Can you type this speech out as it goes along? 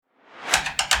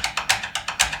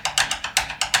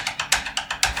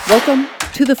Welcome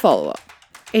to The Follow-Up,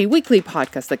 a weekly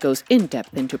podcast that goes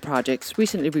in-depth into projects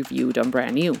recently reviewed on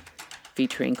Brand New,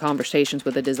 featuring conversations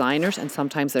with the designers and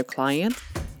sometimes their clients,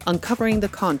 uncovering the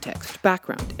context,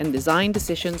 background, and design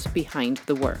decisions behind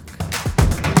the work.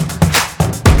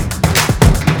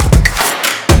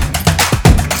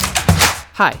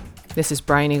 Hi, this is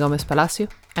Bryony Gomez Palacio,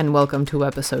 and welcome to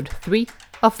episode 3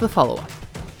 of The Follow-Up.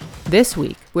 This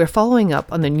week, we're following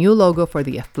up on the new logo for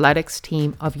the athletics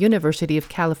team of University of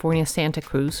California, Santa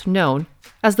Cruz, known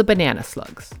as the Banana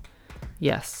Slugs.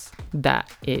 Yes, that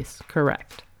is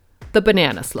correct. The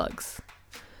Banana Slugs.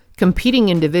 Competing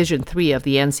in Division III of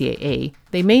the NCAA,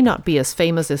 they may not be as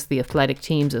famous as the athletic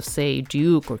teams of, say,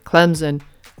 Duke or Clemson,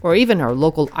 or even our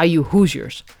local IU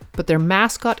Hoosiers, but their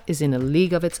mascot is in a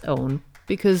league of its own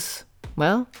because,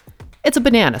 well, it's a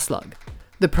banana slug.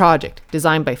 The project,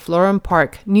 designed by Florham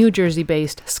Park, New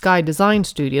Jersey-based Skye Design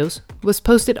Studios, was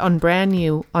posted on Brand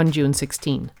New on June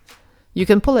 16. You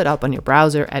can pull it up on your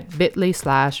browser at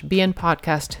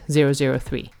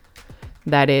bit.ly/bnpodcast003.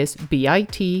 That is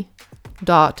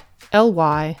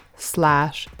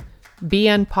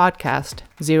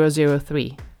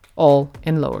bit.ly/bnpodcast003, all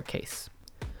in lowercase.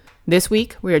 This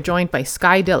week, we are joined by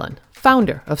Dillon,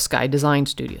 founder of Skye Design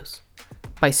Studios,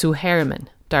 by Sue Harriman,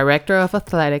 Director of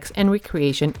Athletics and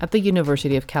Recreation at the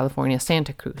University of California,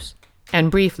 Santa Cruz,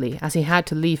 and briefly, as he had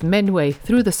to leave midway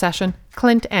through the session,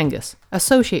 Clint Angus,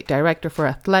 Associate Director for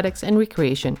Athletics and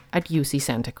Recreation at UC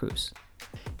Santa Cruz.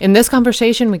 In this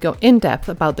conversation, we go in depth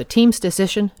about the team's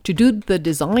decision to do the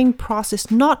design process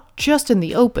not just in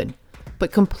the open,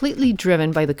 but completely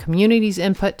driven by the community's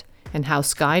input and how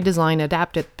Skye Design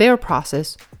adapted their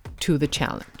process to the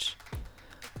challenge.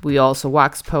 We also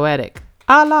wax poetic,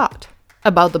 a lot,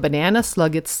 about the banana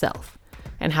slug itself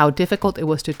and how difficult it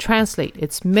was to translate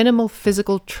its minimal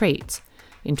physical traits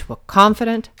into a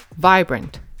confident,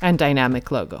 vibrant, and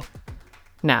dynamic logo.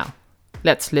 Now,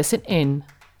 let's listen in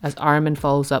as Harriman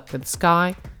follows up with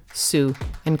Skye, Sue,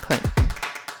 and Clint.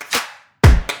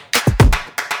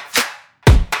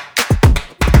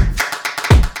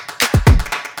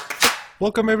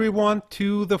 Welcome everyone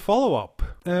to the follow-up.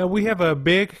 We have a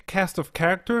big cast of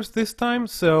characters this time,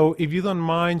 so if you don't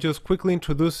mind just quickly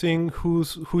introducing who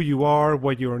you are,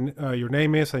 what your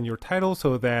name is, and your title,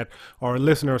 so that our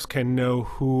listeners can know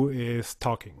who is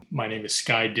talking. My name is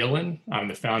Skye Dillon. I'm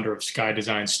the founder of Skye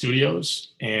Design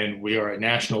Studios, and we are a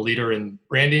national leader in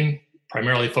branding,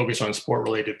 primarily focused on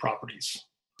sport-related properties.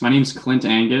 My name is Clint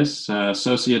Angus,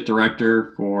 Associate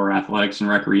Director for Athletics and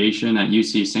Recreation at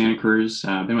UC Santa Cruz.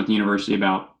 I've been with the university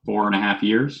about 4.5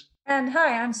 years. And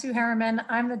hi, I'm Sue Harriman.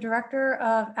 I'm the Director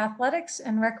of Athletics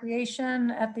and Recreation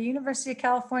at the University of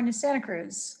California, Santa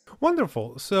Cruz.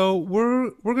 Wonderful. So we're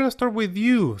going to start with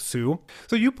you, Sue.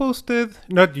 So you posted,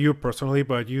 not you personally,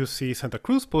 but UC Santa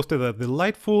Cruz posted a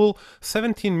delightful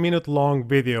 17-minute long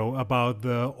video about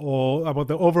the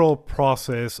overall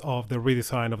process of the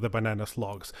redesign of the banana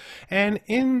slugs. And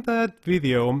in that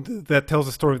video that tells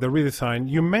the story of the redesign,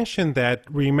 you mentioned that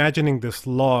reimagining the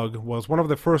slug was one of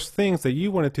the first things that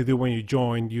you wanted to do when you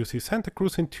joined UC Santa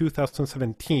Cruz in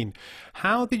 2017.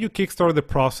 How did you kickstart the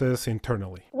process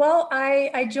internally? Well,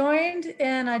 I joined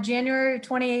in January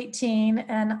 2018,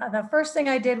 and the first thing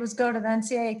I did was go to the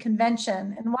NCAA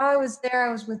convention. And while I was there,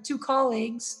 I was with two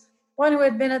colleagues, one who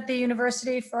had been at the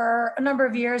university for a number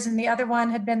of years, and the other one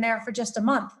had been there for just a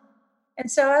month. And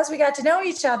so as we got to know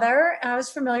each other, I was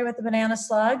familiar with the banana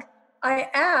slug. I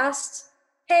asked,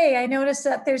 hey, I noticed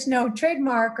that there's no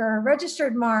trademark or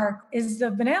registered mark. Is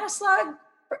the banana slug,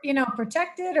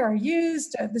 protected or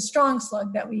used, or the strong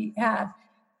slug that we have?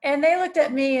 And they looked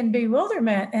at me in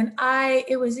bewilderment, and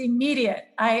it was immediate.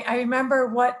 I remember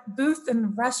what booth in the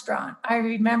restaurant. I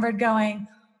remembered going,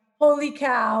 holy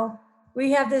cow,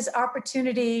 we have this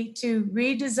opportunity to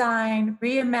redesign,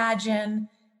 reimagine,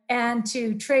 and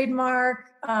to trademark,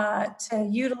 to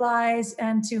utilize,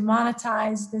 and to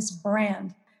monetize this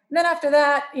brand. And then after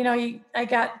that, I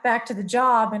got back to the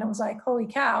job and it was like, holy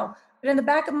cow. But in the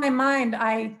back of my mind,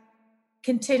 I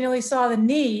continually saw the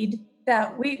need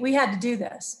that we had to do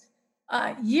this.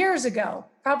 Years ago,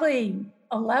 probably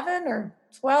 11 or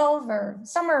 12 or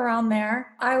somewhere around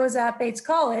there, I was at Bates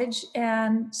College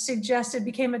and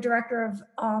became a director of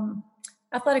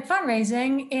athletic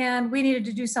fundraising, and we needed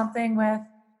to do something with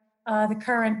the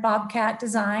current Bobcat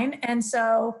design. And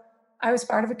so I was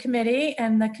part of a committee,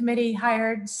 and the committee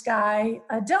hired Skye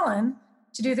Dillon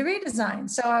to do the redesign.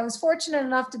 So I was fortunate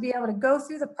enough to be able to go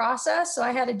through the process. So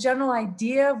I had a general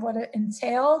idea of what it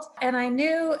entailed. And I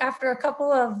knew after a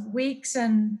couple of weeks,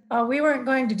 and we weren't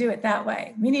going to do it that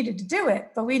way. We needed to do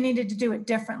it, but we needed to do it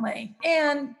differently.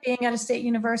 And being at a state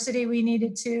university, we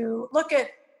needed to look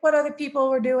at what other people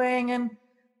were doing and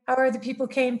how other people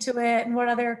came to it and what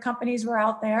other companies were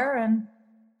out there. And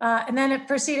then it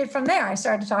proceeded from there. I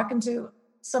started talking to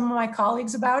some of my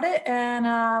colleagues about it.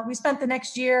 And we spent the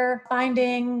next year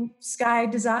finding Skye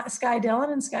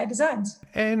Dillon and Skye Designs.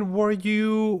 And when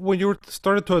you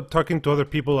started talking to other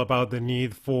people about the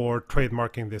need for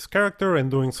trademarking this character and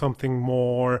doing something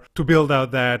more to build out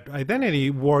that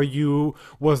identity,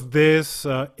 was this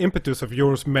impetus of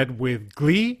yours met with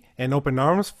glee and open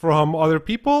arms from other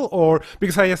people? Or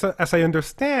because as I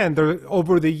understand,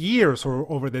 over the years or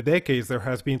over the decades, there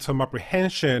has been some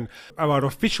apprehension about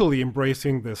officially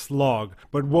embracing the slug.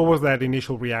 But what was that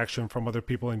initial reaction from other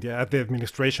people at the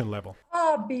administration level?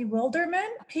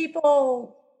 Bewilderment.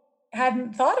 People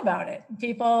hadn't thought about it.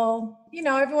 People,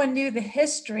 everyone knew the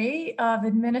history of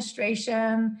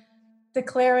administration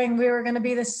declaring we were going to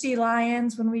be the Sea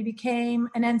Lions when we became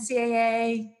an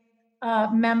NCAA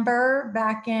member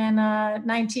back in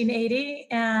 1980.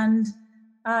 And,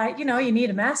 you need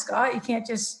a mascot. You can't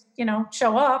just,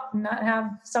 show up and not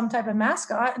have some type of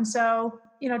mascot. And so,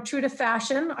 true to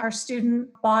fashion, our student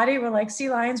body were like, Sea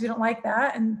Lions, we don't like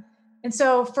that. And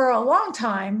so for a long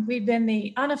time, we've been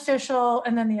the unofficial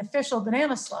and then the official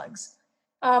Banana Slugs.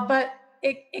 But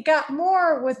it got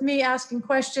more with me asking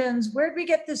questions. Where'd we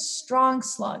get this strong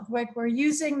slug? Like, we're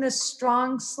using this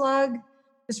strong slug,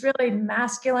 this really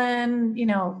masculine,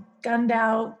 gunned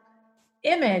out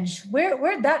image.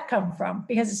 Where'd that come from?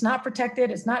 Because it's not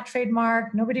protected, it's not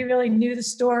trademarked. Nobody really knew the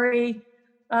story.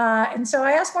 And so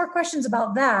I asked more questions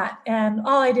about that. And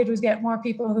all I did was get more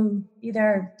people who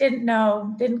either didn't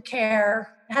know, didn't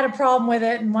care, had a problem with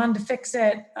it and wanted to fix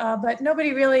it. But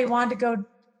nobody really wanted to go,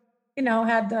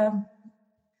 had the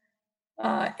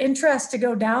interest to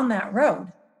go down that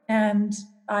road. And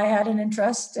I had an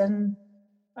interest in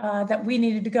that we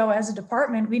needed to go as a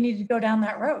department, we needed to go down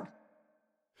that road.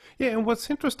 Yeah, and what's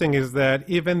interesting is that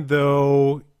even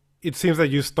though it seems that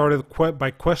you started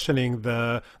by questioning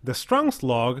the strong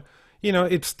slug,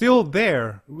 it's still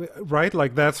there, right?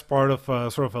 Like, that's part of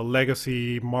sort of a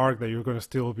legacy mark that you're going to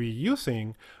still be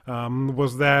using.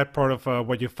 Was that part of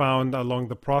what you found along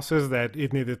the process, that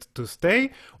it needed to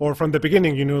stay? Or from the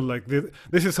beginning, like,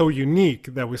 this is so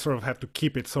unique that we sort of have to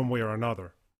keep it some way or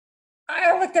another?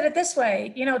 I looked at it this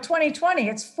way, 2020,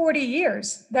 it's 40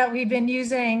 years that we've been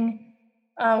using.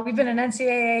 We've been an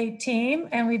NCAA team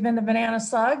and we've been the Banana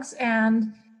Slugs,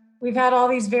 and we've had all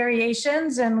these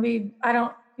variations, and we've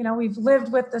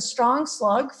lived with the strong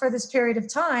slug for this period of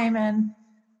time. And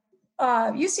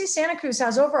UC Santa Cruz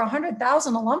has over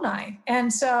 100,000 alumni.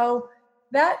 And so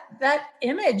that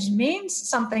image means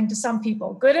something to some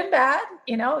people, good and bad.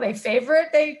 They favor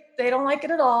it, they don't like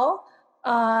it at all.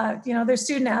 There's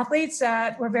student athletes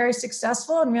that were very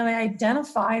successful and really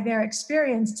identify their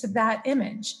experience to that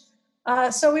image.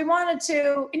 So we wanted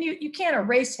to, and you can't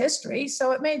erase history.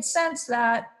 So it made sense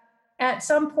that at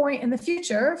some point in the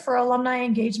future, for alumni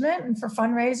engagement and for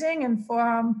fundraising and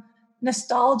for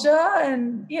nostalgia,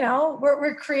 and,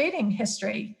 we're creating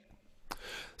history.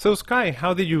 So Skye,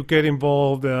 how did you get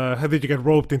involved? How did you get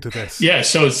roped into this? Yeah,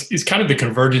 so it's kind of the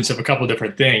convergence of a couple of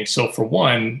different things. So for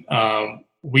one,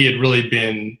 we had really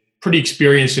been pretty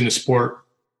experienced in the sport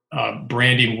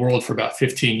branding world for about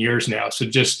 15 years now. So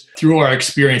just through our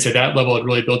experience at that level, it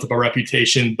really built up our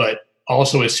reputation. But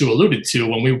also, as Sue alluded to,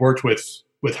 when we worked with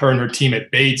her and her team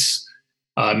at Bates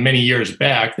many years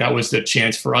back, that was the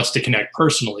chance for us to connect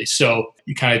personally. So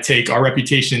you kind of take our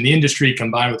reputation in the industry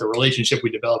combined with the relationship we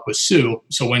developed with Sue.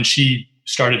 So when she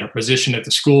started her position at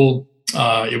the school,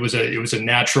 it was a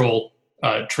natural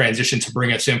transition to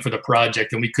bring us in for the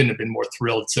project. And we couldn't have been more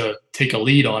thrilled to take a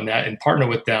lead on that and partner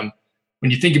with them. When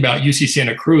you think about UC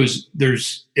Santa Cruz,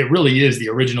 it really is the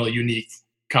original unique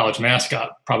college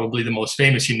mascot, probably the most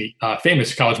famous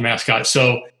college mascot.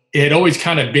 So it had always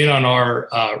kind of been on our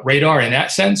radar in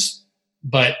that sense,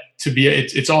 but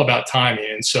it's all about timing.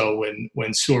 And so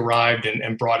when Sue arrived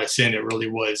and brought us in, it really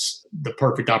was the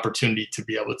perfect opportunity to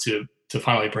be able to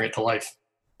finally bring it to life.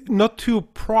 Not to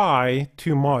pry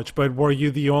too much, but were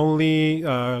you the only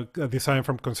design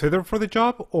firm considered for the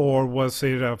job, or was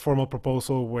it a formal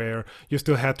proposal where you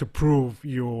still had to prove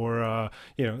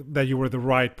that you were the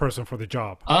right person for the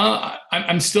job?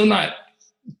 I'm still not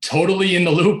totally in the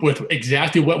loop with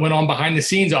exactly what went on behind the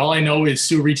scenes. All I know is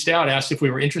Sue reached out, asked if we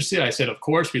were interested. I said, of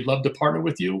course, we'd love to partner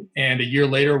with you. And a year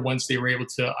later, once they were able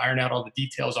to iron out all the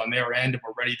details on their end and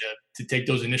were ready to take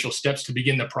those initial steps to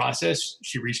begin the process,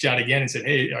 she reached out again and said,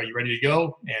 hey, are you ready to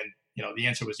go? And, the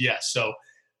answer was yes. So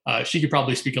She could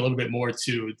probably speak a little bit more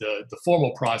to the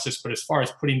formal process, but as far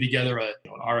as putting together an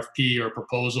RFP or a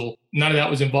proposal, none of that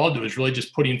was involved. It was really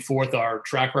just putting forth our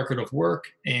track record of work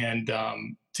and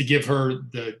to give her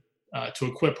to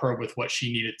equip her with what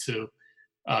she needed to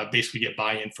basically get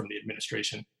buy-in from the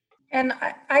administration. And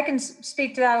I can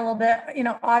speak to that a little bit.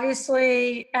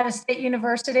 Obviously at a state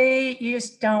university, you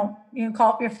just don't,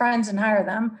 call up your friends and hire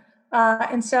them.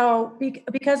 And so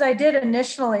because I did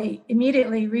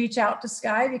immediately reach out to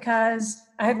Skye because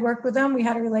I had worked with him, we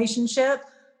had a relationship.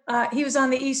 He was on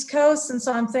the East Coast. And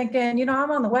so I'm thinking,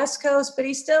 I'm on the West Coast, but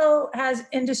he still has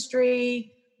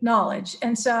industry knowledge.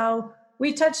 And so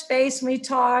we touched base and we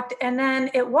talked, and then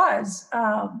it was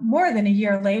more than a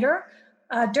year later.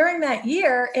 During that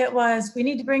year, it was, we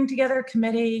need to bring together a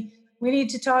committee. We need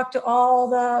to talk to all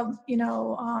the,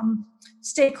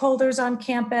 stakeholders on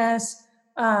campus.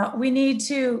 We need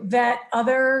to vet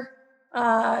other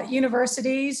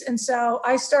universities. And so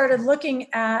I started looking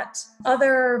at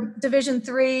other Division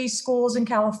III schools in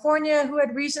California who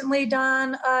had recently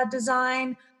done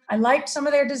design. I liked some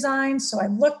of their designs, so I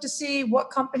looked to see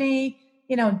what company,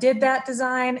 did that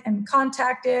design, and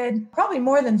contacted probably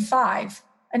more than 5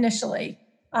 initially.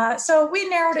 So we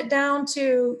narrowed it down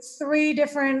to 3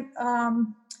 different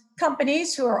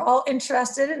companies who are all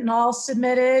interested and all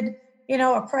submitted,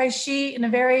 a price sheet and a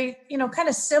very, kind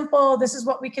of simple, this is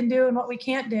what we can do and what we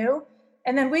can't do.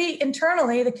 And then we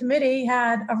internally, the committee,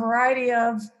 had a variety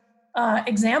of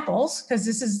examples, because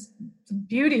this is the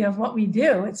beauty of what we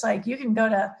do. It's like you can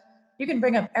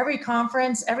bring up every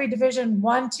conference, every division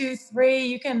 1, 2, 3.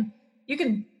 You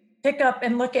can pick up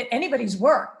and look at anybody's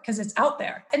work because it's out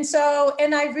there.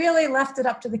 And I really left it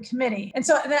up to the committee. And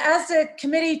so as the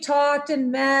committee talked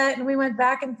and met and we went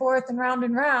back and forth and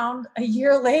round, a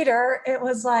year later, it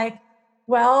was like,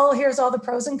 well, here's all the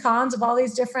pros and cons of all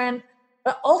these different,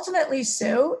 but ultimately,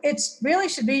 Sue, it really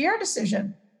should be your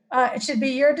decision. It should be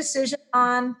your decision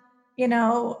on,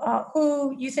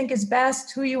 who you think is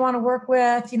best, who you want to work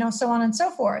with, so on and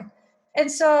so forth. And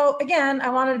so, again, I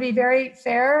wanted to be very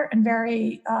fair and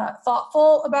very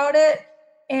thoughtful about it.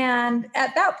 And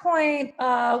at that point,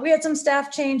 we had some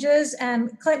staff changes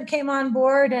and Clint came on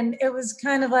board, and it was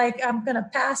kind of like, I'm going to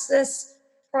pass this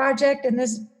project and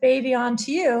this baby on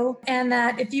to you. And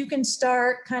that if you can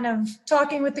start kind of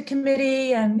talking with the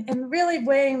committee and really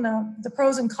weighing the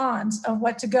pros and cons of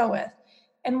what to go with.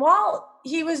 And while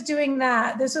he was doing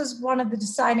that, this was one of the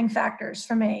deciding factors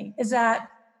for me, is that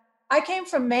I came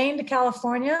from Maine to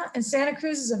California, and Santa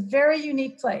Cruz is a very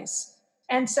unique place.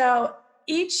 And so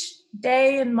each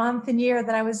day and month and year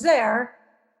that I was there,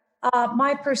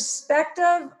 my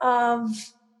perspective of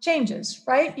changes,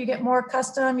 right? You get more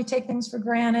accustomed, you take things for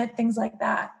granted, things like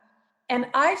that. And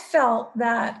I felt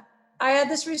that I had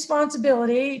this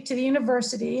responsibility to the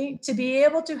university to be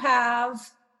able to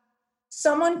have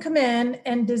someone come in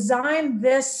and design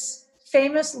this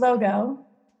famous logo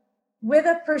with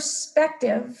a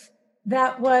perspective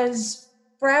that was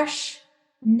fresh,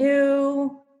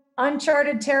 new,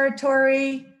 uncharted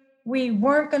territory. We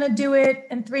weren't going to do it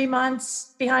in 3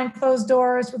 months behind closed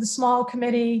doors with a small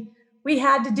committee. We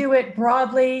had to do it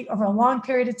broadly over a long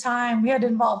period of time. We had to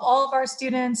involve all of our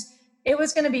students. It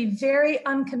was going to be very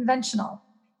unconventional.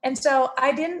 And so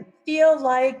I didn't feel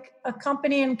like a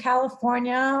company in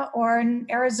California or in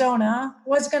Arizona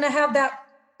was going to have that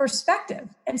perspective.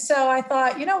 And so I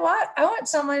thought, you know what? I want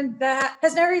someone that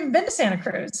has never even been to Santa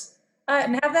Cruz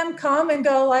and have them come and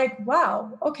go like,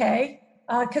 wow, okay.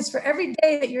 Because for every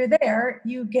day that you're there,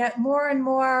 you get more and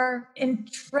more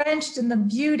entrenched in the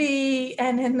beauty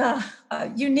and in the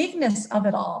uniqueness of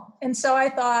it all. And so I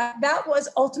thought that was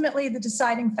ultimately the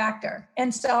deciding factor.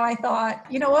 And so I thought,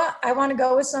 you know what? I want to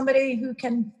go with somebody who's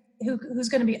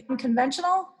going to be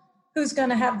unconventional, who's going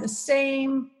to have the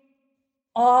same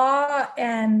awe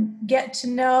and get to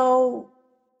know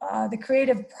the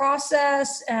creative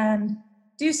process and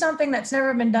do something that's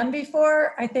never been done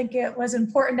before. I think it was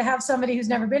important to have somebody who's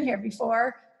never been here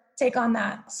before take on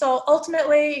that. So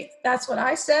ultimately, that's what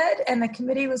I said, and the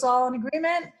committee was all in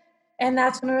agreement. And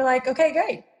that's when we were like, okay,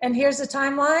 great. And here's the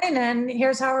timeline, and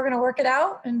here's how we're going to work it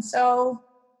out. And so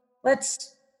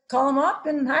let's call them up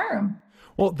and hire them.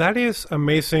 Well, that is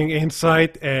amazing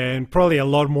insight, and probably a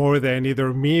lot more than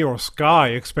either me or Skye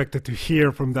expected to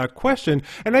hear from that question.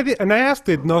 And I asked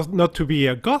it not to be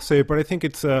a gossip, but I think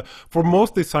it's for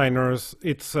most designers,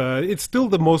 it's still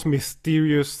the most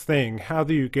mysterious thing. How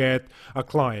do you get a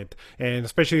client, and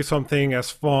especially something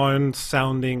as fun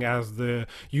sounding as the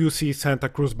UC Santa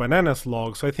Cruz Bananas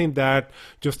log? So I think that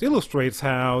just illustrates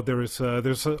how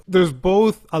there's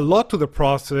both a lot to the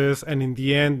process, and in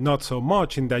the end, not so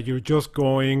much, in that you're just going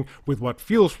going with what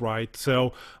feels right.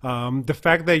 So the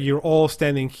fact that you're all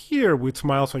standing here with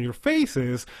smiles on your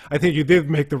faces, I think you did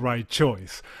make the right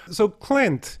choice. So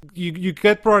Clint, you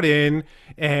get brought in,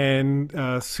 and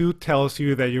Sue tells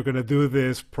you that you're going to do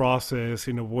this process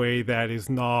in a way that is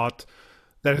not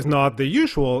the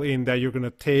usual, in that you're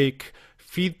going to take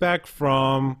feedback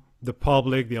from the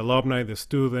public, the alumni, the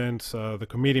students, the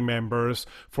committee members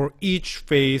for each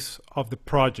phase of the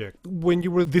project. When you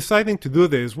were deciding to do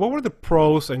this, what were the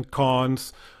pros and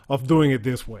cons of doing it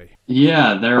this way?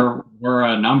 Yeah, there were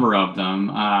a number of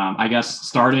them. I guess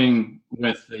starting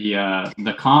with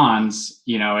the cons,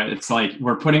 it's like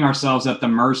we're putting ourselves at the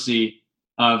mercy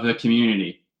of the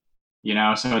community,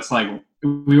 so it's like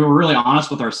we were really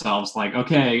honest with ourselves, like,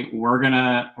 okay, we're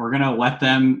gonna let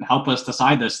them help us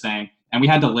decide this thing, and we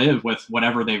had to live with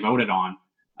whatever they voted on.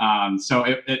 So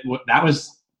that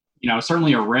was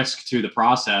certainly a risk to the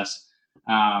process,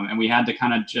 and we had to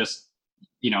kind of just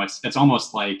it's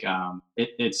almost like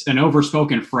it's an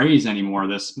overspoken phrase anymore,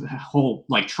 this whole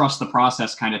like trust the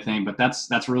process kind of thing, but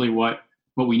that's really what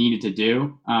we needed to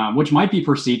do, which might be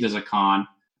perceived as a con,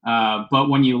 but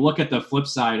when you look at the flip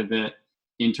side of it,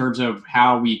 in terms of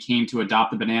how we came to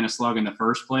adopt the banana slug in the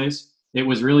first place, it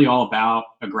was really all about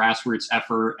a grassroots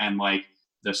effort and like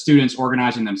the students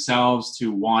organizing themselves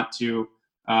to want to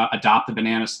adopt the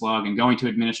banana slug and going to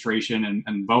administration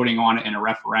and voting on it in a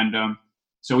referendum.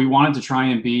 So we wanted to try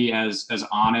and be as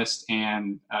honest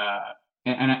and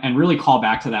really call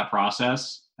back to that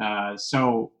process.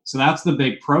 So that's the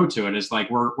big pro to it, is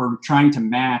like we're trying to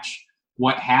match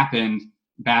what happened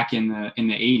back in the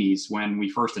 80s when we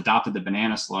first adopted the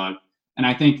banana slug. And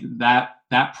I think that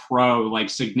pro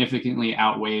like significantly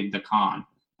outweighed the con,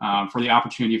 for the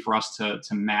opportunity for us to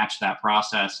match that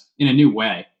process in a new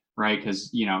way, right?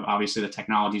 Because obviously the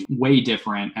technology is way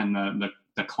different and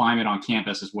the climate on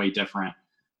campus is way different.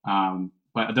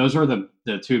 But those are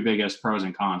the two biggest pros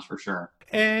and cons for sure.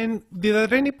 And did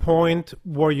at any point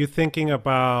were you thinking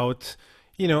about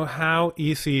how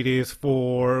easy it is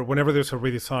for whenever there's a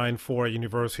redesign for a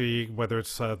university, whether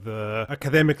it's at the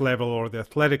academic level or the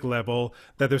athletic level,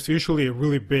 that there's usually a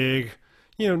really big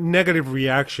negative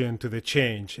reaction to the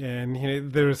change.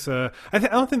 And there's I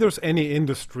don't think there's any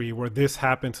industry where this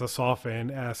happens as often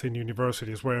as in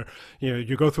universities, where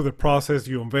you go through the process,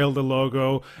 you unveil the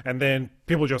logo, and then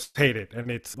people just hate it, and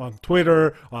it's on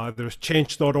Twitter. There's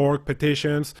change.org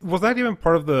petitions. Was that even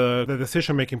part of the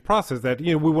decision-making process, that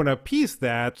we want to appease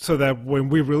that, so that when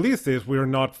we release this, we're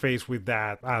not faced with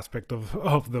that aspect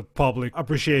of the public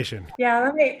appreciation? Yeah,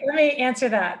 let me answer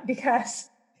that, because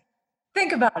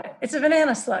think about it. It's a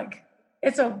banana slug.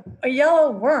 It's a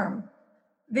yellow worm.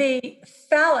 The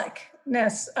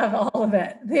phallicness of all of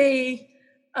it, the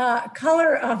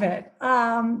color of it.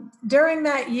 During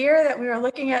that year that we were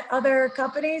looking at other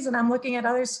companies and I'm looking at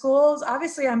other schools,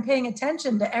 obviously I'm paying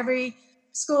attention to every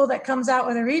school that comes out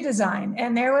with a redesign.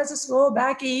 And there was a school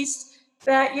back east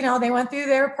that, they went through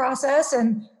their process,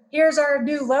 and here's our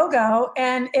new logo.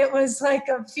 And it was like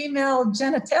a female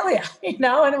genitalia,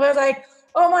 and it was like,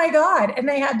 oh my God. And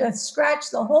they had to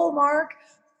scratch the whole mark,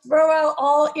 throw out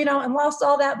all, and lost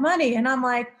all that money. And I'm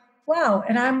like, wow.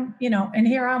 And I'm, and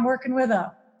here I'm working with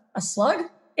a slug.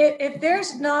 If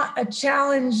there's not a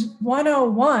challenge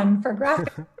 101 for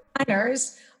graphic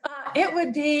designers, it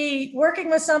would be working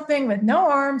with something with no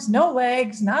arms, no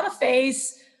legs, not a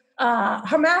face,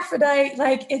 hermaphrodite.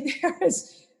 Like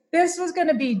this was going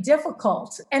to be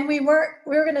difficult. And we were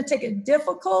going to take a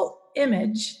difficult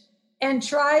image and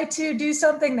try to do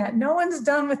something that no one's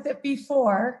done with it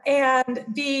before and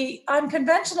be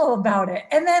unconventional about it,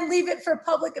 and then leave it for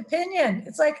public opinion.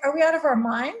 It's like, are we out of our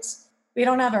minds? We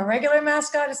don't have a regular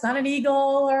mascot. It's not an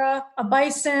eagle or a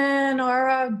bison or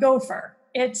a gopher.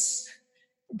 It's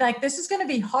like, this is going to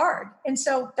be hard. And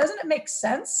so doesn't it make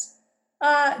sense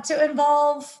to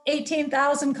involve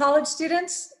 18,000 college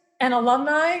students and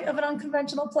alumni of an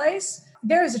unconventional place?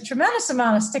 There is a tremendous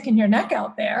amount of sticking your neck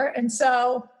out there. And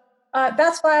so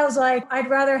that's why I was like, I'd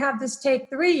rather have this take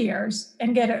 3 years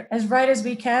and get it as right as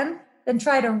we can than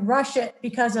try to rush it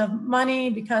because of money,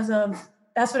 because of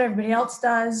that's what everybody else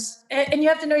does. And you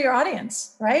have to know your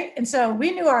audience, right? And so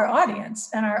we knew our audience,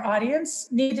 and our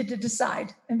audience needed to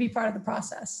decide and be part of the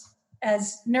process.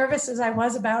 As nervous as I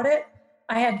was about it,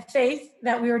 I had faith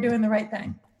that we were doing the right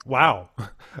thing. Wow.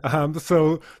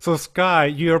 So Skye,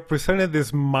 you're presented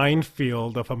this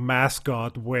minefield of a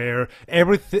mascot where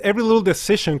every little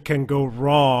decision can go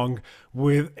wrong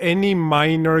with any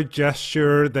minor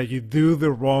gesture that you do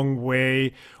the wrong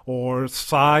way or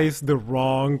size the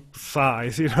wrong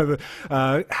size. And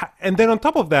then on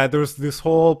top of that, there's this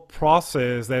whole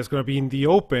process that's going to be in the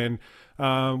open,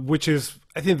 which is,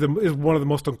 I think, is one of the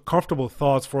most uncomfortable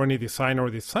thoughts for any designer or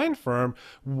design firm.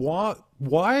 Why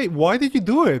did you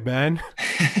do it, man?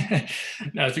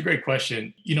 No, it's a great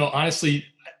question. Honestly,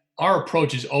 our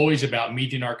approach is always about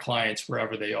meeting our clients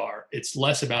wherever they are. It's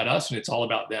less about us and it's all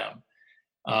about them.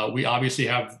 We obviously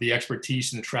have the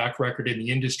expertise and the track record in the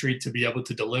industry to be able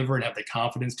to deliver and have the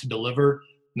confidence to deliver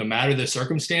no matter the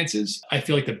circumstances. I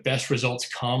feel like the best results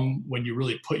come when you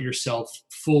really put yourself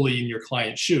fully in your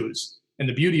client's shoes. And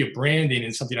the beauty of branding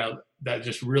and something that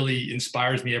just really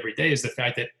inspires me every day is the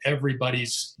fact that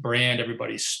everybody's brand,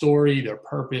 everybody's story, their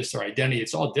purpose, their identity,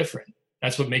 it's all different.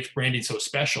 That's what makes branding so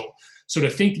special. So to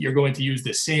think that you're going to use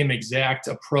the same exact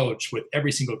approach with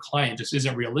every single client just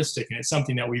isn't realistic. And it's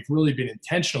something that we've really been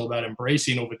intentional about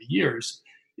embracing over the years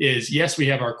is, yes, we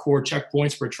have our core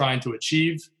checkpoints we're trying to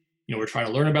achieve. We're trying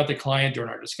to learn about the client during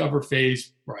our discover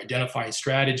phase. We're identifying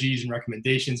strategies and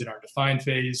recommendations in our define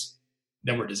phase.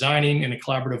 Then we're designing in a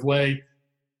collaborative way.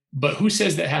 But who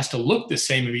says that has to look the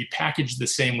same and be packaged the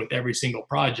same with every single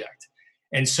project?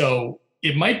 And so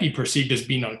it might be perceived as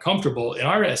being uncomfortable. In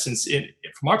our essence,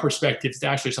 from our perspective, it's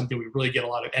actually something we really get a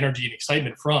lot of energy and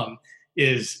excitement from,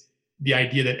 is the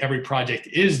idea that every project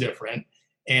is different.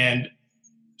 And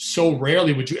so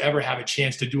rarely would you ever have a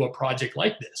chance to do a project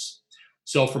like this.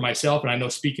 So for myself, and I know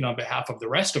speaking on behalf of the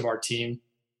rest of our team,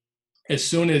 as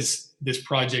soon as this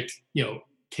project,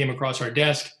 came across our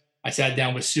desk, I sat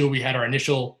down with Sue. We had our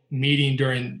initial meeting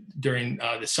during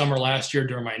the summer last year,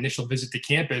 during my initial visit to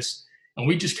campus, and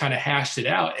we just kind of hashed it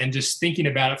out and just thinking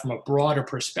about it from a broader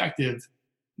perspective,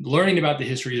 learning about the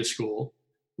history of the school,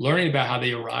 learning about how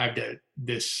they arrived at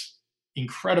this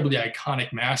incredibly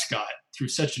iconic mascot through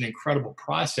such an incredible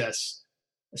process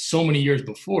so many years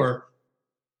before.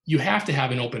 You have to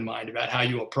have an open mind about how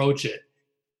you approach it.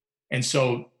 And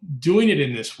so doing it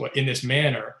in this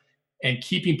manner and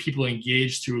keeping people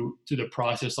engaged through the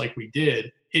process like we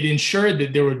did, it ensured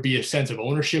that there would be a sense of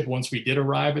ownership once we did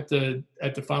arrive at the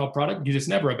final product, because it's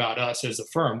never about us as a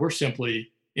firm. We're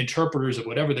simply interpreters of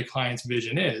whatever the client's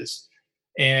vision is.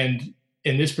 And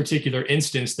in this particular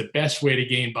instance, the best way to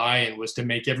gain buy-in was to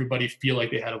make everybody feel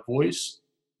like they had a voice,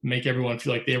 make everyone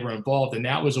feel like they were involved. And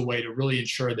that was a way to really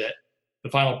ensure that the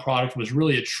final product was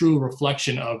really a true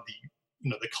reflection of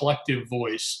the collective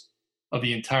voice of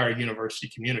the entire university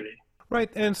community. Right,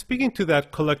 and speaking to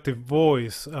that collective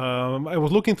voice, I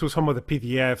was looking through some of the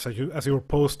PDFs as you were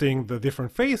posting the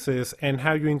different phases and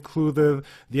how you included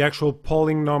the actual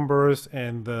polling numbers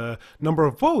and the number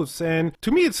of votes. And to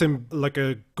me, it seemed like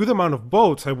a good amount of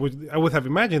votes. I would have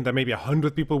imagined that maybe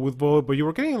 100 people would vote, but you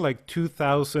were getting like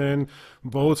 2,000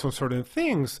 votes on certain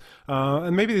things.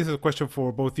 And maybe this is a question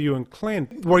for both you and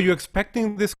Clint. Were you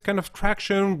expecting this kind of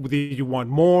traction? Did you want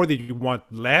more? Did you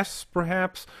want less,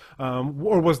 perhaps?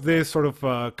 Or was this sort of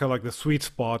kind of like the sweet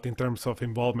spot in terms of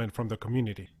involvement from the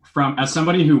community? As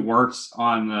somebody who works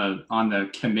on the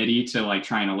committee to like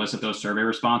try and elicit those survey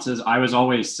responses, I was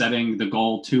always setting the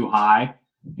goal too high.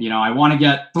 I want to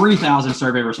get 3,000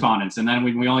 survey respondents, and then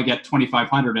when we only get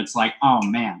 2,500, it's like, oh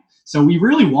man. So we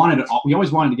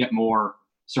always wanted to get more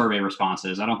survey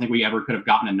responses. I don't think we ever could have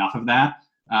gotten enough of that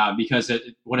because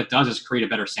what it does is create a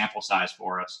better sample size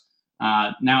for us.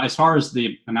 Now, as far as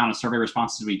the amount of survey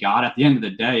responses we got, at the end of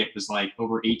the day, it was like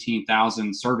over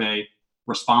 18,000 survey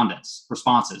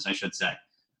responses, I should say.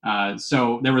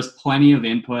 So there was plenty of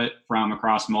input from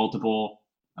across multiple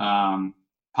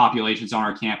populations on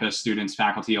our campus, students,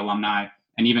 faculty, alumni,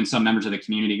 and even some members of the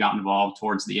community got involved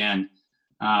towards the end.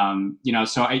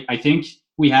 So I think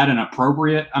we had an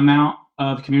appropriate amount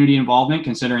of community involvement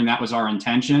considering that was our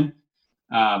intention.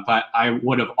 But I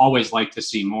would have always liked to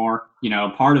see more.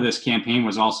 Part of this campaign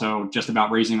was also just about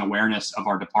raising awareness of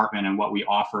our department and what we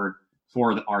offered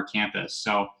for our campus.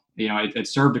 So, it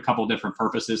served a couple different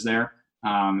purposes there.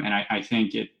 And I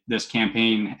think this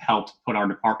campaign helped put our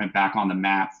department back on the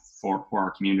map for our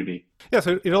community. Yeah,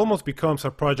 so it almost becomes a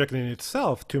project in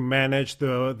itself to manage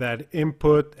that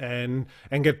input and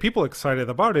get people excited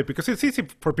about it, because it's easy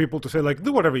for people to say, like,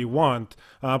 do whatever you want.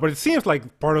 But it seems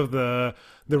like part of the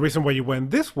reason why you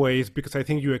went this way is because I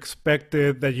think you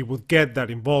expected that you would get that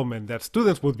involvement, that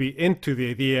students would be into the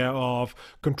idea of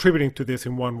contributing to this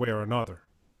in one way or another.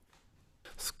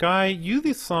 Skye, you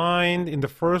designed in the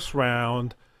first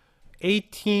round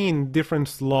 18 different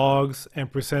slugs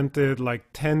and presented like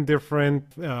 10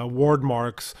 different word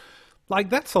marks. Like,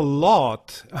 that's a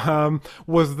lot.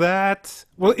 Is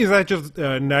that just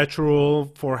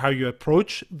natural for how you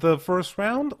approach the first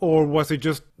round? Or was it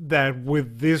just that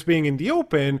with this being in the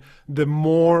open, the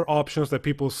more options that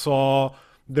people saw,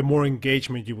 the more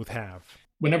engagement you would have?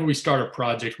 Whenever we start a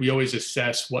project, we always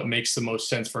assess what makes the most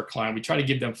sense for a client. We try to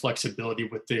give them flexibility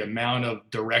with the amount of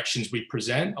directions we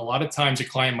present. A lot of times a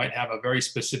client might have a very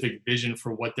specific vision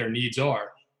for what their needs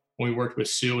are. When we worked with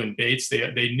Sue and Bates,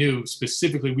 they knew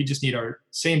specifically we just need our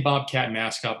same Bobcat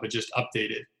mascot, but just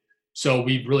updated. So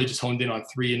we really just honed in on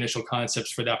 3 initial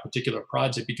concepts for that particular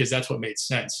project because that's what made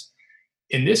sense.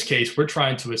 In this case, we're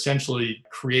trying to essentially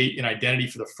create an identity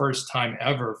for the first time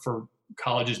ever for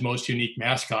college's most unique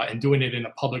mascot and doing it in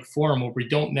a public forum where we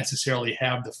don't necessarily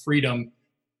have the freedom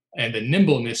and the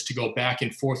nimbleness to go back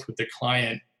and forth with the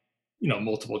client,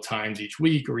 multiple times each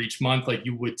week or each month, like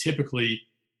you would typically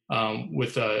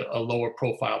with a lower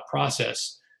profile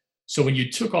process. So when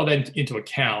you took all that into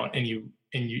account and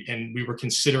we were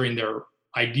considering their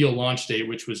ideal launch date,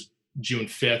 which was June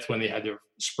 5th when they had their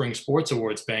Spring Sports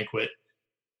Awards banquet,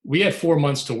 we had 4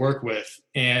 months to work with,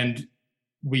 and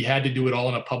we had to do it all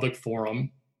in a public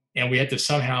forum, and we had to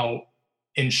somehow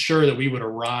ensure that we would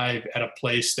arrive at a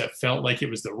place that felt like it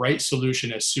was the right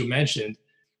solution, as Sue mentioned,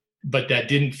 but that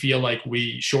didn't feel like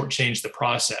we shortchanged the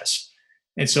process.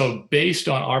 And so based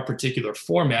on our particular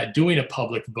format, doing a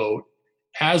public vote,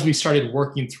 as we started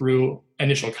working through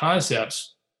initial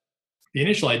concepts, the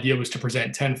initial idea was to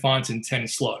present 10 fonts and 10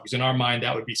 slugs. In our mind,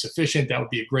 that would be sufficient. That would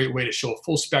be a great way to show a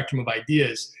full spectrum of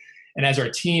ideas. And as our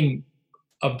team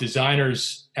of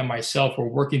designers and myself were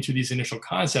working through these initial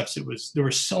concepts, there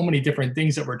were so many different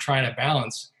things that we're trying to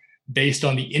balance based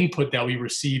on the input that we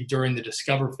received during the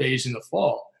discover phase in the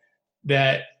fall.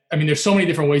 There's so many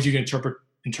different ways you can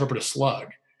interpret a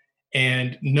slug.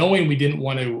 And knowing we didn't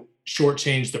want to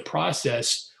shortchange the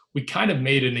process, we kind of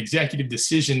made an executive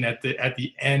decision at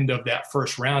the end of that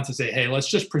first round to say, hey, let's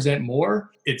just present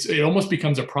more. It almost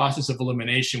becomes a process of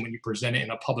elimination when you present it in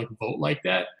a public vote like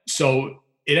that. So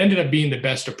it ended up being the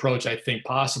best approach, I think,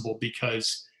 possible,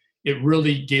 because it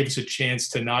really gave us a chance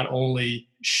to not only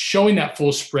showing that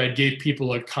full spread, gave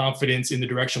people a confidence in the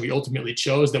direction we ultimately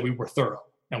chose, that we were thorough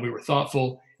and we were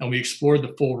thoughtful and we explored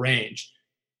the full range.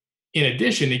 In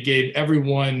addition, it gave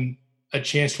everyone a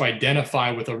chance to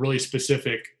identify with a really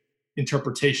specific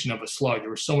interpretation of a slug. There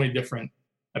were so many different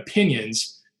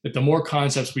opinions that the more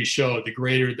concepts we showed, the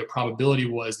greater the probability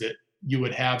was that you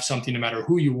would have something, no matter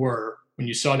who you were. When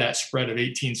you saw that spread of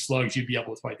 18 slugs, you'd be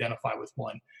able to identify with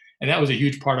one. And that was a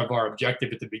huge part of our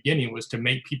objective at the beginning, was to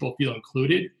make people feel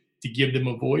included, to give them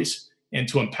a voice, and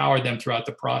to empower them throughout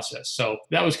the process. So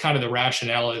that was kind of the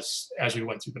rationale as we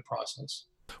went through the process.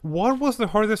 What was the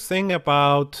hardest thing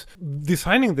about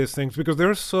designing these things? Because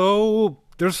they're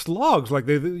slugs. Like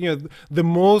the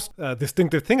most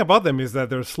distinctive thing about them is that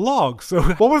they're slugs. So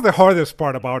what was the hardest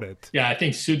part about it? Yeah, I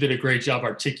think Sue did a great job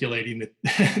articulating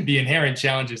the inherent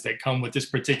challenges that come with this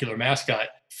particular mascot.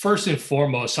 First and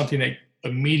foremost, something that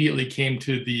immediately came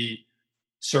to the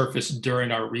surface during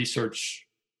our research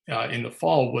in the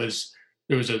fall was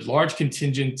there was a large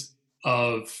contingent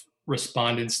of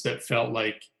respondents that felt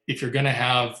like if you're going to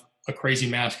have a crazy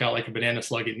mascot like a banana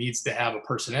slug, it needs to have a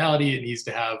personality. It needs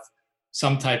to have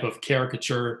some type of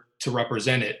caricature to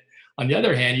represent it. On the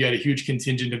other hand, you had a huge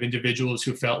contingent of individuals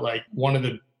who felt like one of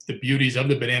the beauties of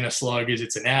the banana slug is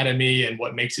its anatomy, and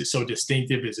what makes it so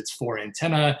distinctive is its 4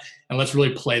 antennae, and let's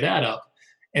really play that up.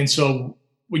 And so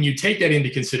when you take that into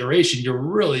consideration, you're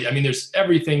really, there's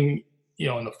everything,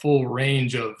 in the full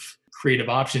range of creative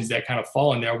options that kind of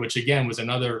fall in there, which again was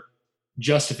another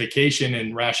justification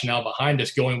and rationale behind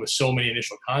us going with so many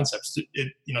initial concepts.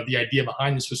 The idea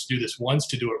behind this was to do this once,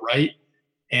 to do it right.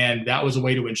 And that was a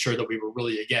way to ensure that we were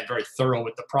really, again, very thorough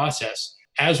with the process.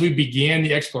 As we began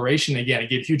the exploration, again, I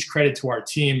give huge credit to our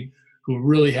team who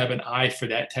really have an eye for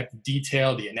that type of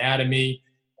detail, the anatomy,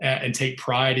 and take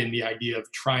pride in the idea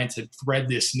of trying to thread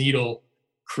this needle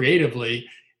creatively.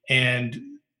 And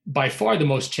by far the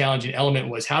most challenging element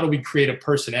was, how do we create a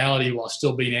personality while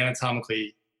still being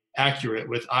anatomically accurate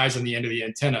with eyes on the end of the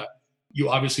antenna? You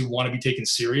obviously want to be taken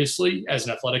seriously as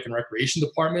an athletic and recreation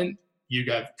department. You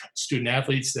got student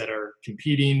athletes that are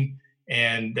competing,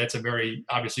 and that's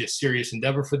obviously a serious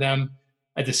endeavor for them.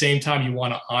 At the same time, you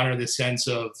want to honor the sense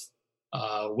of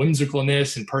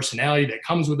whimsicalness and personality that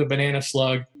comes with a banana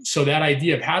slug. So that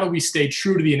idea of how do we stay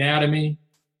true to the anatomy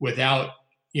without,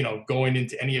 going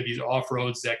into any of these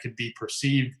off-roads that could be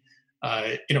perceived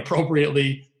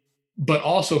inappropriately, but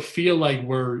also feel like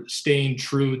we're staying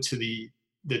true to the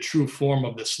the true form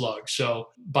of the slug. So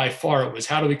by far it was,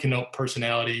 how do we connote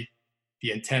personality,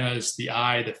 the antennas, the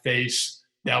eye, the face.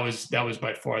 That was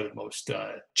by far the most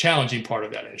challenging part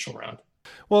of that initial round.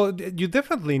 Well, you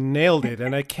definitely nailed it,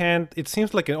 and I can't. It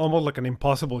seems like almost like an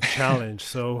impossible challenge.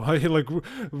 So,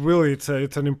 really, it's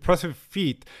an impressive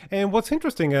feat. And what's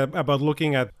interesting about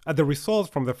looking at the results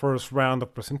from the first round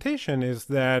of presentation is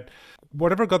that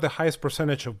whatever got the highest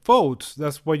percentage of votes,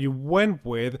 that's what you went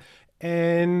with,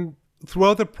 and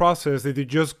throughout the process, did you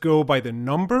just go by the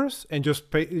numbers and just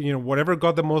pay, whatever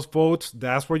got the most votes,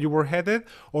 that's where you were headed?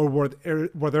 Or were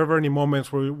there ever any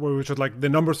moments where it was just like, the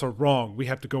numbers are wrong, we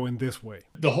have to go in this way?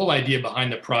 The whole idea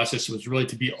behind the process was really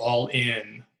to be all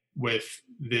in with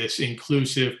this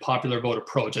inclusive popular vote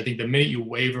approach. I think the minute you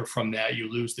waver from that, you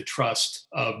lose the trust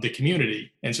of the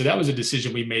community. And so that was a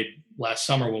decision we made last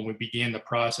summer when we began the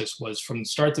process, was from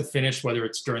start to finish, whether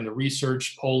it's during the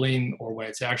research polling or when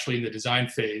it's actually in the design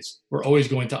phase, we're always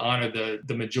going to honor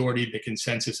the majority, the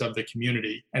consensus of the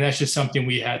community. And that's just something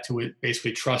we had to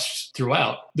basically trust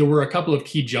throughout. There were a couple of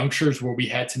key junctures where we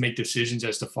had to make decisions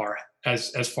as far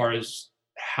as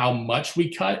how much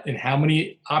we cut and how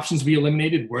many options we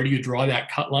eliminated. Where do you draw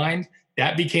that cut line?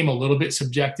 That became a little bit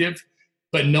subjective.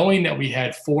 But knowing that we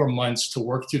had 4 months to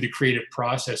work through the creative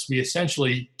process, we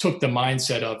essentially took the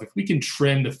mindset of, if we can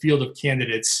trim the field of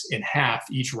candidates in half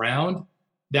each round,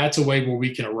 that's a way where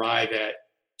we can arrive at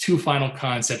 2 final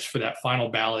concepts for that final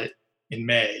ballot in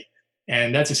May.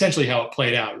 And that's essentially how it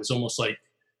played out. It was almost like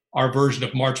our version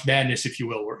of March Madness, if you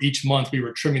will, where each month we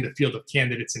were trimming the field of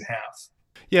candidates in half.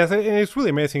 Yes, and it's really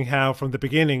amazing how from the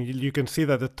beginning you can see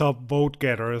that the top vote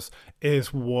getters is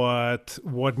what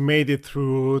made it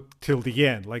through till the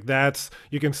end. Like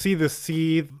you can see the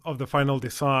seed of the final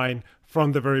design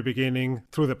from the very beginning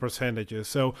through the percentages.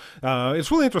 So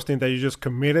it's really interesting that you just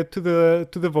committed to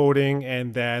the voting,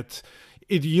 and that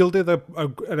it yielded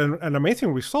an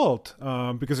amazing result,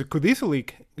 because it could easily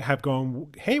have gone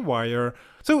haywire.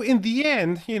 So in the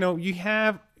end,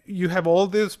 you have all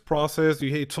this process.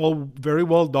 It's all very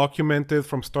well documented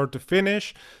from start to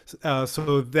finish,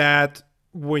 so that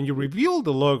when you reveal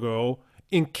the logo,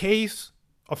 in case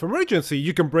of emergency,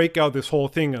 you can break out this whole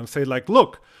thing and say, like,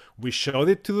 look, we showed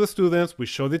it to the students, we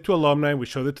showed it to alumni, we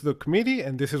showed it to the committee,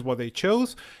 and this is what they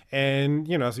chose.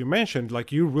 And, as you mentioned,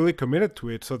 like, you really committed to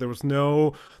it. So there's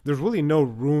really no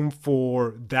room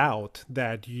for doubt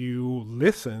that you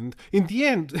listened. In the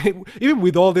end, even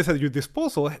with all this at your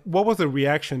disposal, what was the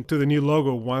reaction to the new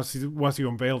logo once you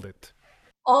unveiled it?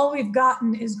 All we've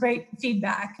gotten is great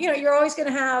feedback. You're always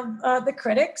going to have the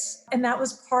critics, and that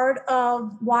was part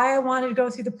of why I wanted to go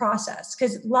through the process,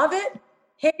 because love it,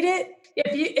 hate it.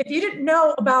 If you didn't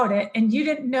know about it and you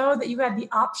didn't know that you had the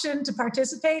option to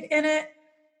participate in it,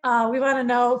 we want to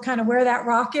know kind of where that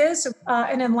rock is,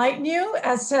 and enlighten you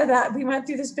as to that we went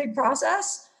through this big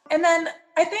process. And then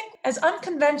I think as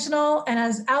unconventional and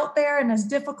as out there and as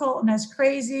difficult and as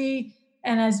crazy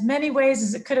and as many ways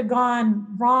as it could have gone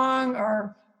wrong,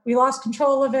 or we lost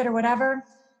control of it or whatever,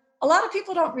 a lot of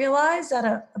people don't realize that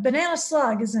a banana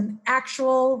slug is an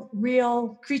actual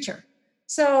real creature.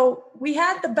 So we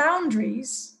had the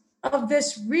boundaries of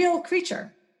this real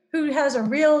creature who has a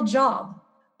real job.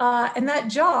 And that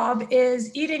job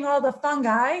is eating all the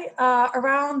fungi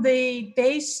around the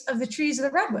base of the trees of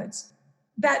the redwoods.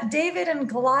 That David and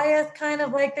Goliath kind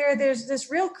of like there's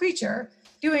this real creature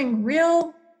doing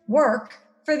real work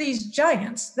for these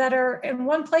giants that are in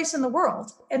one place in the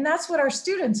world. And that's what our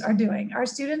students are doing. Our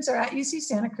students are at UC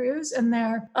Santa Cruz, and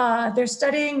they're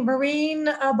studying marine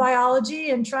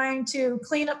biology and trying to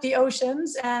clean up the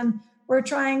oceans. And we're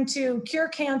trying to cure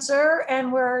cancer,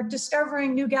 and we're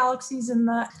discovering new galaxies in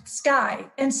the sky.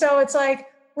 And so it's like,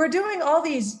 we're doing all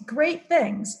these great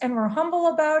things, and we're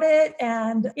humble about it.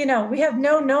 And, we have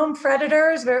no known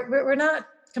predators. We're not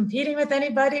competing with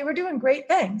anybody. We're doing great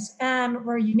things, and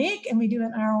we're unique, and we do it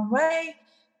in our own way,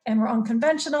 and we're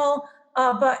unconventional,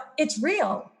 but it's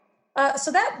real.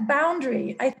 So that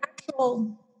boundary,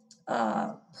 actual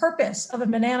purpose of a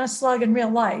banana slug in real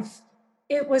life,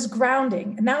 it was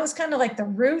grounding. And that was kind of like the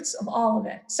roots of all of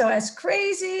it. So as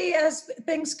crazy as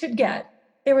things could get,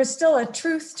 there was still a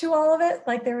truth to all of it.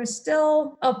 Like, there was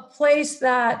still a place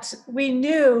that we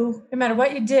knew no matter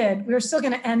what you did, we were still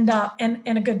going to end up in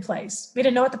a good place. We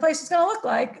didn't know what the place was going to look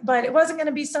like, but it wasn't going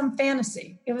to be some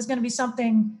fantasy. It was going to be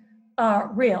something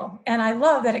real. And I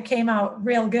love that it came out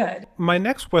real good. My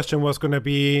next question was going to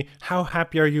be, how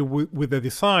happy are you with the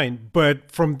design?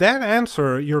 But from that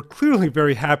answer, you're clearly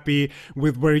very happy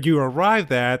with where you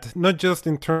arrived at, not just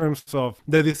in terms of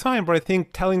the design, but I think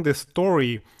telling the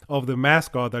story of the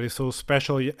mascot that is so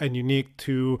special and unique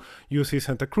to UC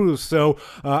Santa Cruz. So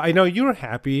I know you're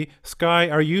happy. Skye,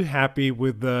 are you happy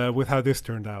with how this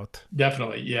turned out?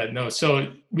 Definitely. Yeah, no.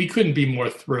 So we couldn't be more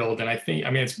thrilled. And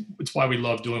it's why we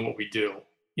love doing what we do,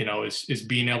 is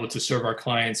being able to serve our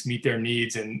clients, meet their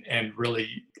needs, and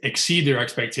really exceed their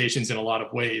expectations in a lot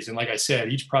of ways. And like I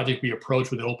said, each project we approach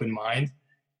with an open mind.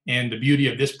 And the beauty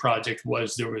of this project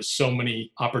was there was so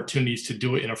many opportunities to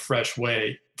do it in a fresh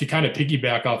way. To kind of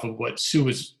piggyback off of what Sue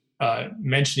was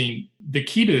mentioning, the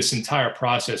key to this entire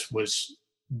process was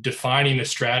defining a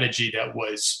strategy that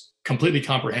was completely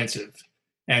comprehensive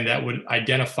and that would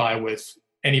identify with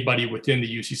anybody within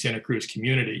the UC Santa Cruz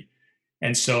community.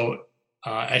 And so,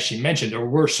 as she mentioned, there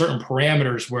were certain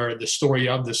parameters where the story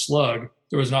of the slug,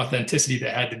 there was an authenticity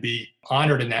that had to be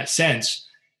honored in that sense.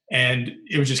 And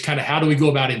it was just kind of, how do we go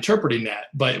about interpreting that?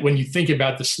 But when you think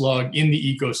about the slug in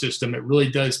the ecosystem, it really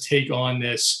does take on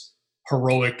this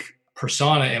heroic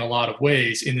persona in a lot of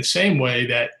ways, in the same way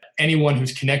that anyone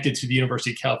who's connected to the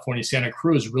University of California, Santa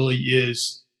Cruz really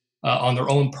is on their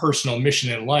own personal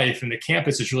mission in life. And the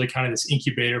campus is really kind of this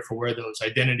incubator for where those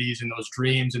identities and those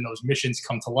dreams and those missions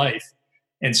come to life.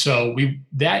 And so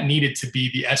that needed to be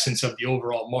the essence of the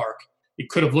overall mark. It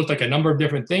could have looked like a number of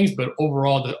different things, but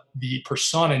overall the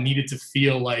persona needed to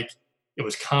feel like it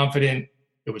was confident,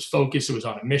 it was focused, it was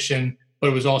on a mission, but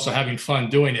it was also having fun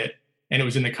doing it. And it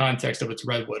was in the context of its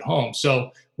Redwood home.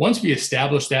 So once we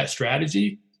established that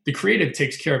strategy, the creative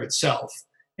takes care of itself.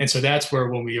 And so that's where,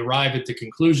 when we arrive at the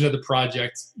conclusion of the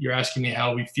project, you're asking me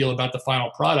how we feel about the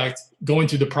final product. Going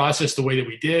through the process the way that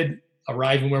we did,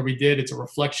 arriving where we did, it's a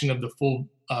reflection of the full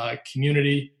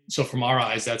community. So from our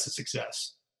eyes, that's a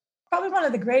success. Probably one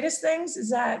of the greatest things is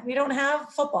that we don't have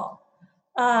football.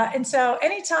 And so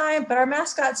anytime, but our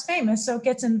mascot's famous, so it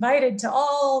gets invited to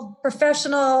all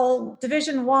professional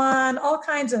Division I, all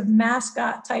kinds of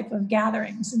mascot type of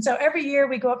gatherings. And so every year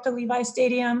we go up to Levi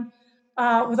Stadium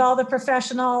with all the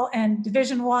professional and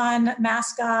Division I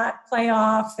mascot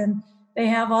playoff, and they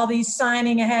have all these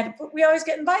signing ahead. We always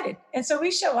get invited. And so we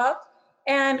show up.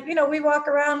 And, we walk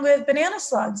around with banana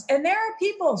slugs, and there are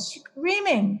people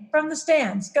screaming from the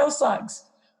stands, "Go Slugs."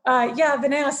 Yeah,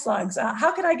 banana slugs.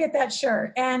 How could I get that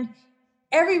shirt? And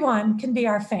everyone can be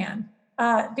our fan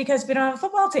because we don't have a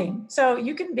football team. So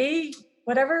you can be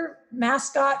whatever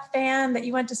mascot fan that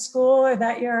you went to school or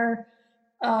that you're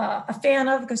a fan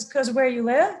of because of where you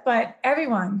live, but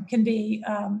everyone can be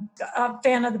a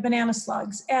fan of the banana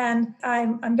slugs. And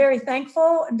I'm very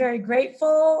thankful and very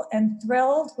grateful and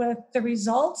thrilled with the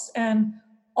results and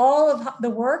all of the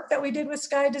work that we did with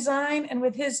Skye Design and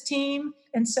with his team.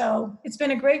 And so it's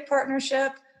been a great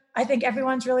partnership. I think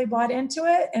everyone's really bought into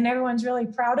it and everyone's really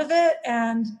proud of it.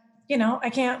 And, I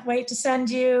can't wait to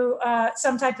send you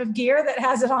some type of gear that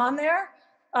has it on there.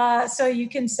 So you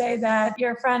can say that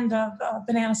you're a friend of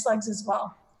banana slugs as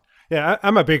well. Yeah,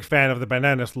 I'm a big fan of the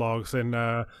banana slugs, and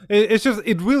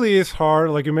it really is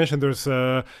hard. Like you mentioned,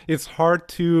 it's hard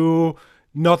to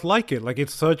not like it. Like,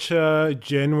 it's such a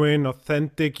genuine,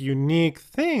 authentic, unique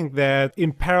thing that,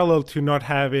 in parallel to not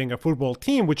having a football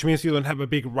team, which means you don't have a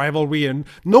big rivalry and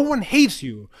no one hates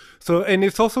you. So, and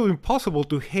it's also impossible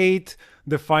to hate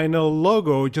the final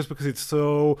logo just because it's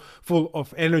so full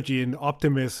of energy and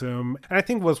optimism. And I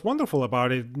think what's wonderful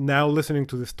about it, now listening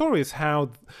to the story, is how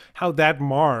that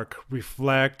mark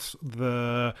reflects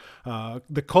the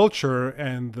culture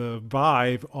and the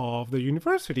vibe of the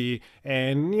university.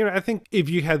 And I think if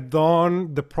you had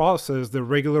done the process the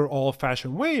regular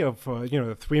old-fashioned way of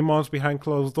the 3 months behind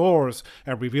closed doors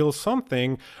and reveal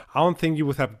something, I don't think you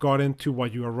would have gotten to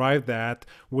what you arrived at,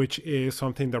 which is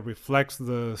something that reflects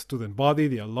the student body,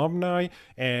 the alumni,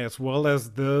 as well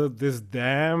as this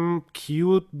damn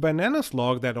cute banana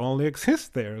slug that only exists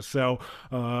there. So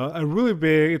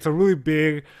it's a really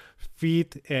big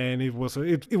feat, and it was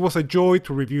a joy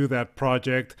to review that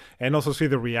project and also see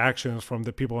the reactions from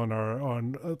the people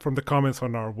from the comments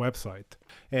on our website.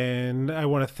 And I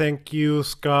want to thank you,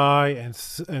 Skye and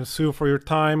Sue, for your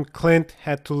time. Clint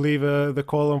had to leave the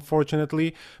call,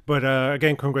 unfortunately. But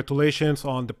again, congratulations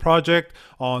on the project,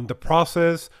 on the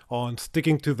process, on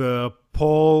sticking to the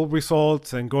poll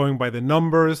results and going by the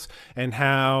numbers, and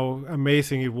how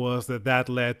amazing it was that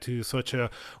led to such a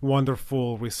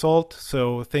wonderful result.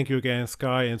 So thank you again,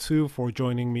 Skye and Sue, for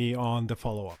joining me on the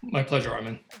follow-up. My pleasure,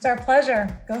 Armin. It's our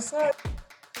pleasure. Go Slugs.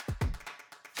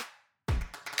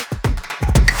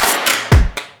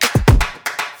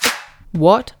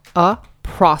 What a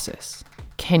process.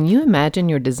 Can you imagine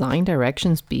your design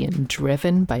directions being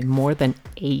driven by more than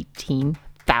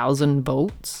 18,000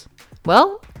 votes?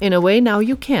 Well, in a way now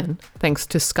you can, thanks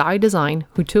to Skye Design,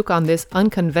 who took on this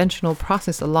unconventional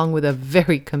process along with a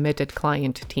very committed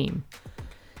client team.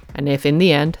 And if in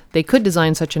the end they could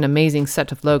design such an amazing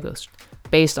set of logos,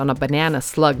 based on a banana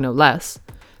slug no less,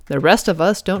 the rest of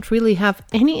us don't really have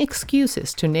any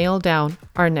excuses to nail down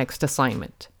our next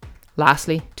assignment.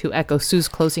 Lastly, to echo Sue's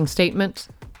closing statement,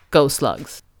 go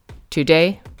Slugs.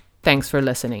 Today, thanks for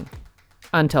listening.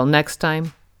 Until next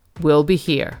time, we'll be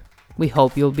here. We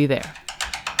hope you'll be there.